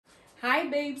Hi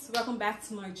babes, welcome back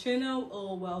to my channel,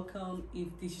 or welcome if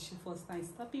this is your first time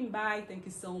stopping by. Thank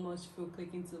you so much for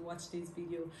clicking to watch this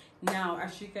video. Now,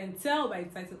 as you can tell by the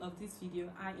title of this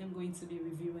video, I am going to be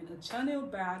reviewing a Chanel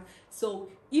bag. So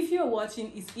if you're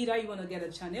watching, it's either you want to get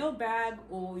a Chanel bag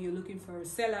or you're looking for a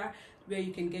seller where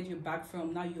you can get your bag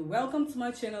from. Now you're welcome to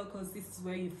my channel, because this is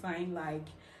where you find like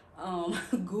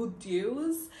good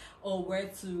deals or where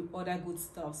to order good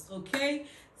stuffs. Okay,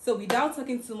 so without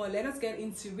talking too much, let us get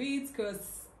into it,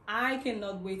 because I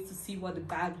cannot wait to see what the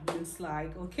bag looks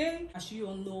like. Okay, as you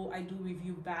all know, I do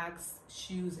review bags,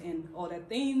 shoes, and other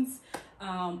things,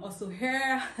 also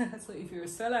hair. So if you're a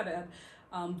seller that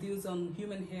deals on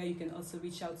human hair, you can also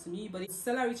reach out to me. But if a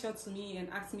seller reach out to me and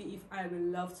ask me if I would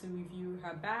love to review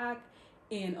her bag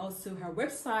and also her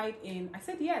website, and I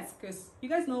said yes, because you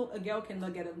guys know a girl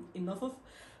cannot get enough of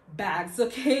bags.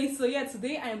 Okay, so yeah,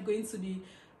 today I am going to be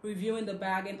reviewing the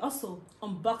bag and also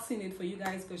unboxing it for you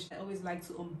guys, because I always like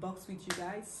to unbox with you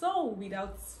guys. So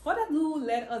without further ado,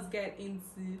 let us get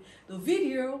into the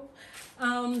video.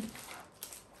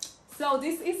 So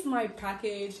this is my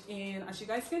package, and as you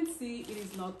guys can see, it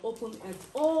is not open at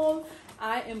all.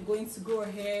 I am going to go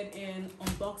ahead and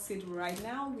unbox it right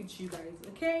now with you guys.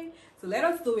 Okay, so let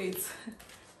us do it.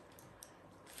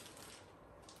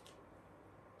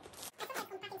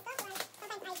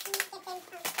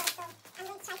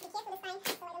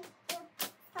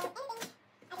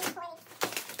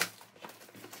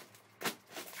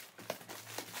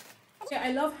 Yeah,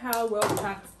 I love how well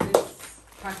packed this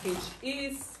package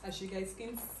is. As you guys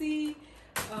can see,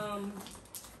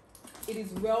 it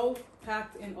is well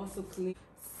packed and also clean.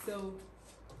 So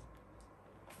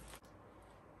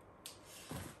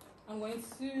I'm going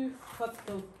to cut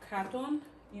the carton,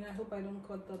 and I hope I don't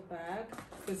cut the bag,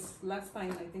 because last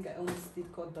time I think I almost did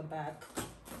cut the bag.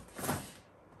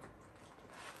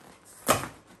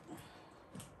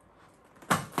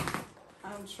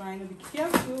 I'm trying to be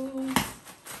careful.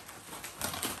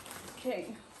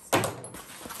 Okay, so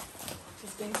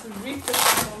just going to rip the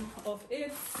bottom of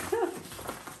it.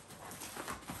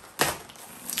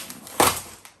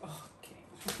 Okay,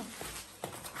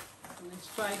 let's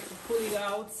try to pull it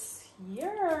out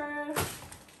here.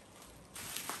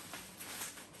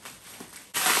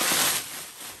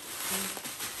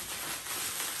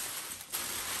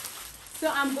 So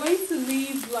I'm going to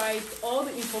leave like all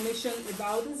the information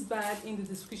about this bag in the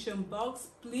description box.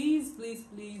 Please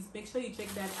make sure you check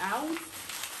that out.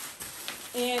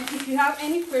 And if you have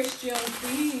any questions,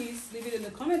 please leave it in the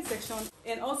comment section.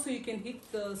 And also you can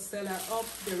hit the seller up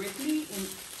directly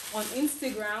on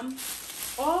Instagram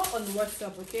or on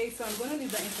WhatsApp. Okay, so I'm going to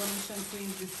leave that information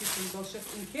in the description box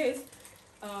just in case.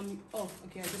 Oh,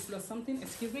 okay, I just lost something.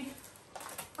 Excuse me.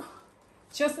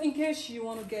 Just in case you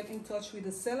want to get in touch with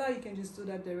the seller, you can just do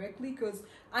that directly, because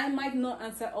I might not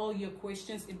answer all your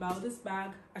questions about this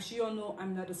bag. As you all know,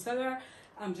 I'm not a seller.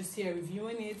 I'm just here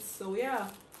reviewing it. So yeah.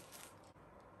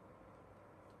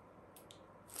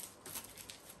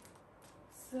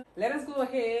 So let us go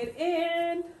ahead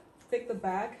and take the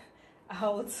bag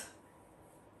out.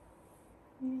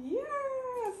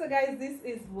 Yeah. So guys, this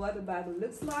is what the bag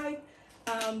looks like.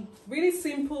 Really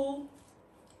simple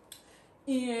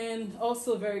and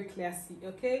also very classy.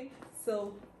 Okay,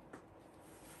 so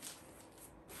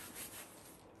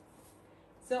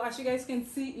as you guys can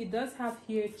see, it does have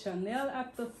here Chanel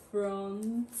at the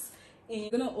front, and I'm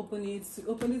gonna open it. To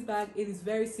open this bag, it is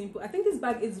very simple. I think this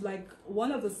bag is like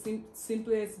one of the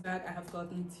simplest bag I have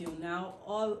gotten till now.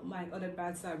 All my other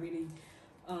bags are really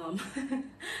I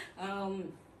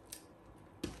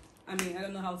mean, I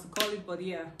don't know how to call it, but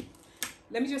yeah,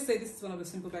 let me just say this is one of the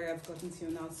simple bags I've gotten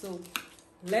till now. So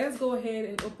let us go ahead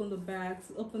and open the bag.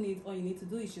 To open it, all you need to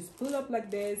do is just pull it up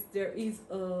like this. There is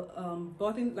a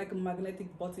button, like a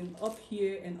magnetic button up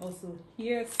here and also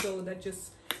here, so that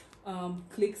just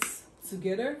clicks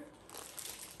together.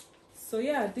 So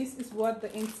yeah, this is what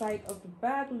the inside of the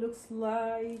bag looks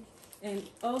like. And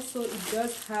also it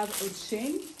does have a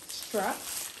chain strap.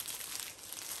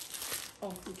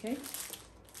 Oh, okay.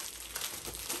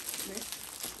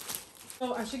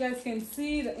 So as you guys can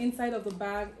see, the inside of the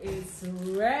bag is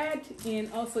red,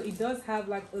 and also it does have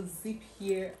like a zip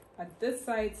here at this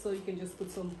side, so you can just put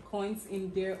some coins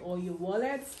in there or your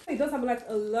wallet. It does have like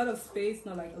a lot of space,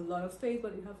 not like a lot of space,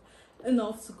 but it have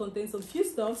enough to contain some few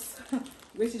stuffs,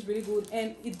 which is really good.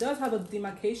 And it does have a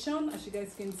demarcation, as you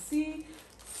guys can see.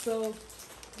 So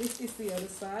this is the other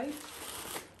side.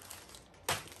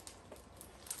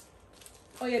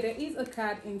 Oh yeah, there is a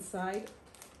card inside.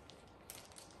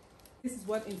 This is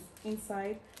what is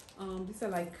inside. These are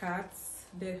like cards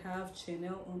that have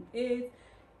Chanel on it.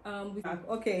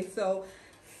 Okay, so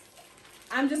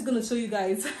I'm just gonna show you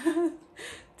guys.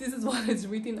 This is what is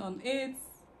written on it.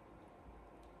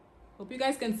 Hope you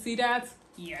guys can see that.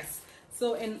 Yes.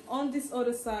 So, and on this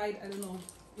other side, I don't know,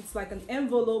 it's like an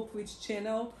envelope with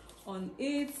channel on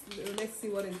it. Let's see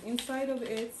what is inside of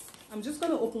it. I'm just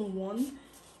gonna open one.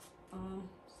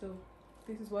 So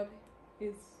this is what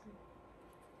is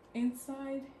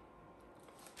inside.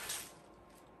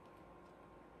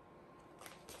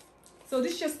 So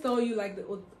this just tell you like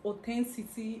the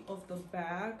authenticity of the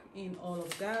bag and all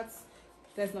of that.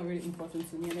 That's not really important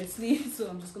to me, honestly. So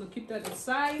I'm just gonna keep that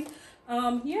aside.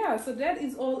 Yeah, so that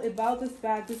is all about this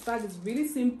bag. This bag is really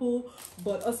simple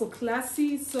but also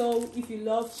classy. So if you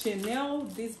love Chanel,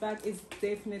 this bag is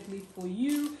definitely for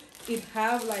you. It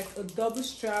have like a double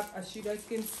strap, as you guys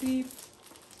can see.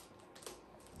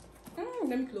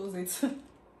 Let me close it.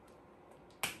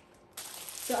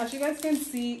 So as you guys can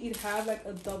see, it has like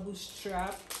a double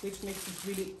strap, which makes it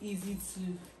really easy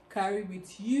to carry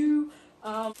with you.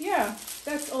 Yeah,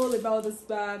 that's all about this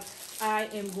bag. I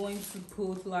am going to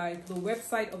put like the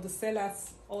website of the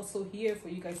sellers also here for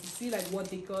you guys to see like what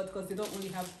they got, because they don't only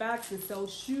have bags, they sell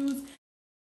shoes.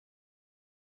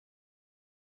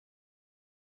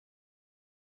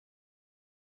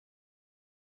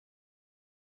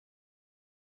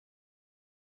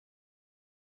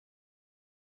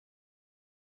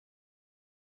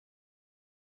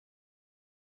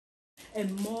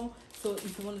 And more. So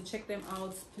if you want to check them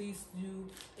out, please do,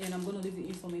 and I'm going to leave the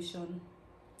information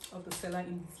of the seller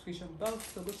in the description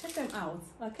box, so go check them out.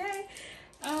 Okay,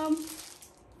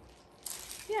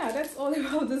 yeah, that's all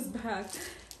about this bag.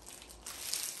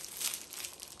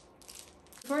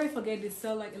 Before I forget, they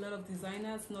sell like a lot of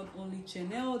designers, not only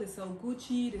Chanel, they sell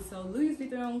Gucci, they sell Louis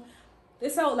Vuitton, they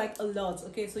sell like a lot.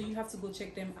 Okay, so you have to go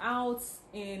check them out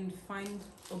and find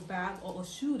a bag or a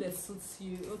shoe that suits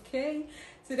you. Okay,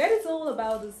 so that is all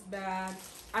about this bag.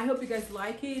 I hope you guys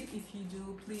like it. If you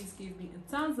do, please give me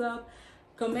a thumbs up,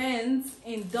 comment,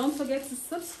 and don't forget to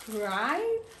subscribe,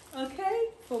 okay,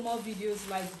 for more videos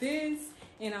like this.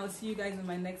 And I'll see you guys in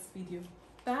my next video.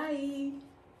 Bye.